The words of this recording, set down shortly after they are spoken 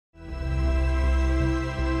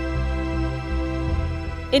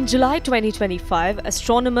In July 2025,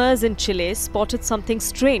 astronomers in Chile spotted something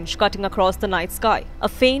strange cutting across the night sky, a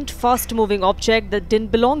faint, fast-moving object that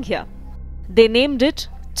didn't belong here. They named it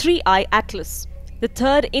 3I Atlas, the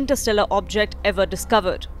third interstellar object ever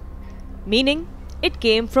discovered, meaning it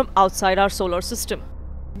came from outside our solar system.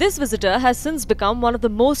 This visitor has since become one of the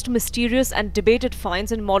most mysterious and debated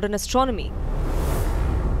finds in modern astronomy.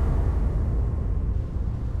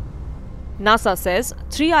 NASA says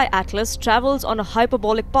 3I Atlas travels on a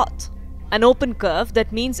hyperbolic path, an open curve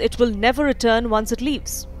that means it will never return once it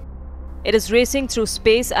leaves. It is racing through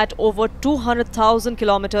space at over 200,000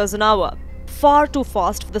 kilometers an hour, far too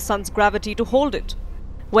fast for the sun's gravity to hold it.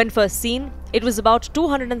 When first seen, it was about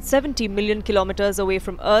 270 million kilometers away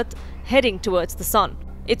from Earth, heading towards the sun.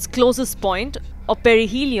 Its closest point, or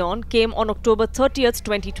perihelion, came on October 30th,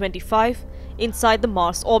 2025, inside the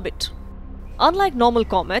Mars orbit. Unlike normal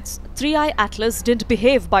comets, 3I Atlas didn't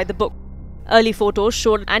behave by the book. Early photos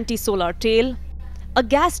showed an anti-solar tail, a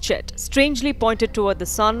gas jet strangely pointed toward the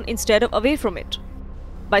sun instead of away from it.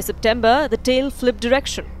 By September, the tail flipped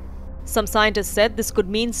direction. Some scientists said this could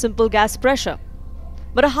mean simple gas pressure.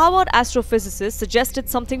 But a Harvard astrophysicist suggested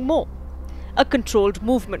something more, a controlled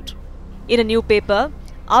movement. In a new paper,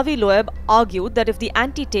 Avi Loeb argued that if the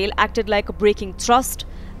anti-tail acted like a braking thrust,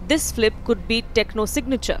 this flip could be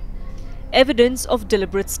technosignature, evidence of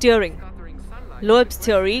deliberate steering. Loeb's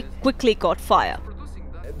theory quickly caught fire.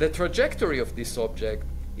 The trajectory of this object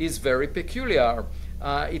is very peculiar.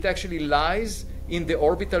 It actually lies in the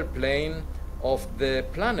orbital plane of the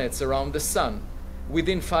planets around the Sun,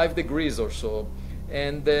 within 5 degrees or so.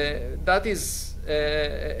 And that is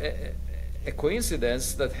a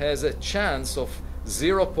coincidence that has a chance of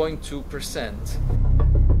 0.2%.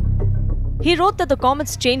 He wrote that the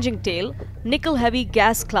comet's changing tail, nickel-heavy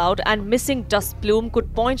gas cloud and missing dust plume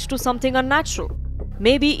could point to something unnatural,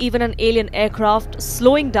 maybe even an alien aircraft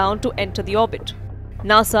slowing down to enter the orbit.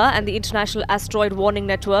 NASA and the International Asteroid Warning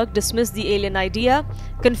Network dismissed the alien idea,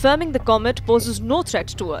 confirming the comet poses no threat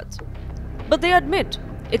to Earth. But they admit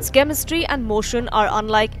its chemistry and motion are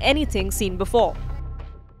unlike anything seen before.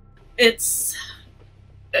 It's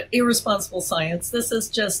irresponsible science. This is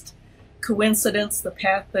just coincidence, the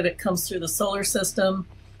path that it comes through the solar system.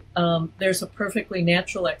 There's a perfectly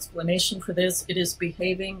natural explanation for this. It is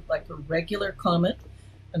behaving like a regular comet,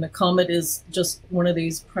 and the comet is just one of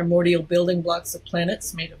these primordial building blocks of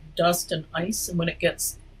planets made of dust and ice, and when it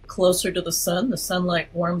gets closer to the sunlight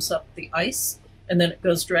warms up the ice, and then it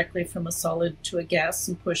goes directly from a solid to a gas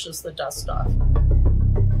and pushes the dust off.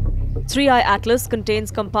 3I Atlas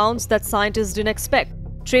contains compounds that scientists didn't expect.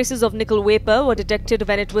 Traces of nickel vapor were detected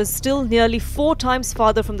when it was still nearly 4 times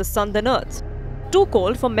farther from the sun than Earth, too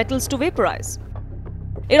cold for metals to vaporize.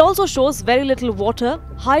 It also shows very little water,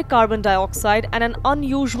 high carbon dioxide and an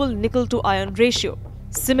unusual nickel to iron ratio,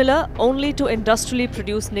 similar only to industrially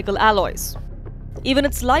produced nickel alloys. Even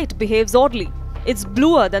its light behaves oddly. It's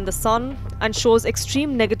bluer than the sun and shows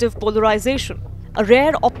extreme negative polarization, a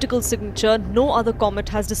rare optical signature no other comet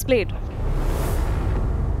has displayed.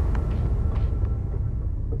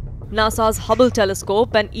 NASA's Hubble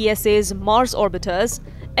telescope and ESA's Mars orbiters,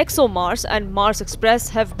 ExoMars and Mars Express,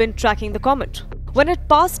 have been tracking the comet. When it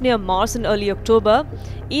passed near Mars in early October,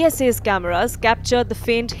 ESA's cameras captured the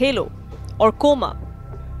faint halo, or coma,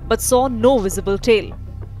 but saw no visible tail.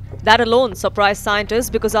 That alone surprised scientists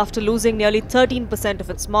because after losing nearly 13% of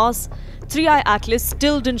its mass, 3I Atlas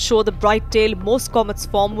still didn't show the bright tail most comets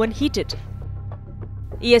form when heated.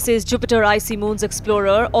 ESA's Jupiter Icy Moons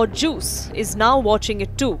Explorer, or JUICE, is now watching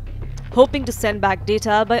it too, hoping to send back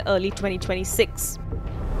data by early 2026.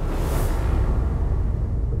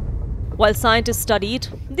 While scientists studied,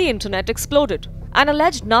 the internet exploded. An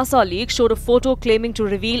alleged NASA leak showed a photo claiming to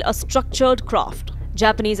reveal a structured craft.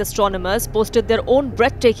 Japanese astronomers posted their own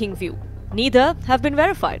breathtaking view. Neither have been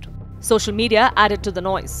verified. Social media added to the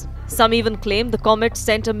noise. Some even claim the comet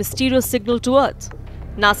sent a mysterious signal to Earth.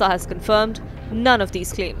 NASA has confirmed none of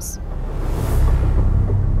these claims.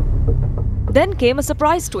 Then came a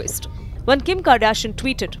surprise twist. When Kim Kardashian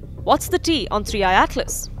tweeted, "What's the tea on 3I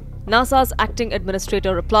Atlas?" NASA's acting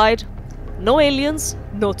administrator replied, "No aliens,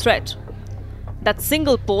 no threat." That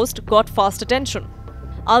single post got fast attention.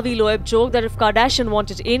 Avi Loeb joked that if Kardashian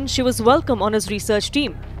wanted in, she was welcome on his research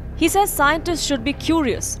team. He says scientists should be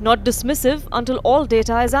curious, not dismissive, until all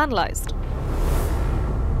data is analyzed.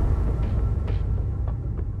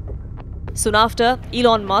 Soon after,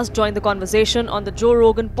 Elon Musk joined the conversation on the Joe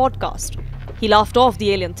Rogan podcast. He laughed off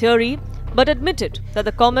the alien theory, but admitted that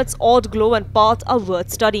the comet's odd glow and path are worth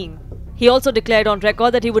studying. He also declared on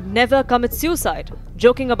record that he would never commit suicide,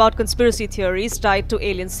 joking about conspiracy theories tied to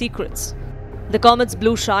alien secrets. The comet's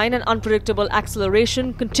blue shine and unpredictable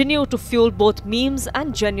acceleration continue to fuel both memes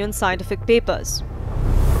and genuine scientific papers.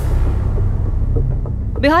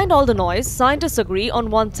 Behind all the noise, scientists agree on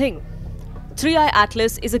one thing. 3i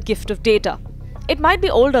Atlas is a gift of data. It might be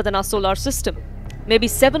older than our solar system, maybe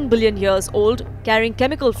 7 billion years old, carrying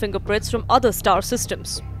chemical fingerprints from other star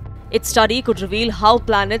systems. Its study could reveal how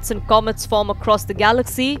planets and comets form across the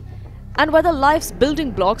galaxy and whether life's building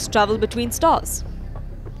blocks travel between stars.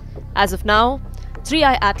 As of now,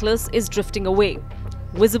 3i Atlas is drifting away,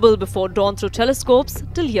 visible before dawn through telescopes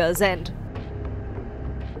till year's end.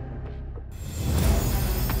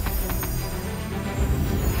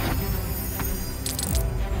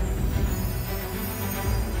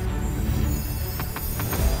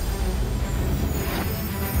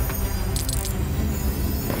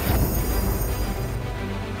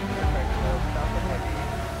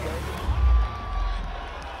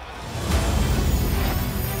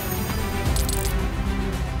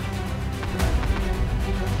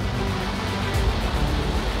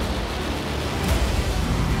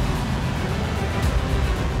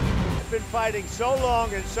 Been fighting so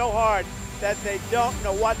long and so hard that they don't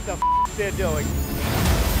know what the they're doing.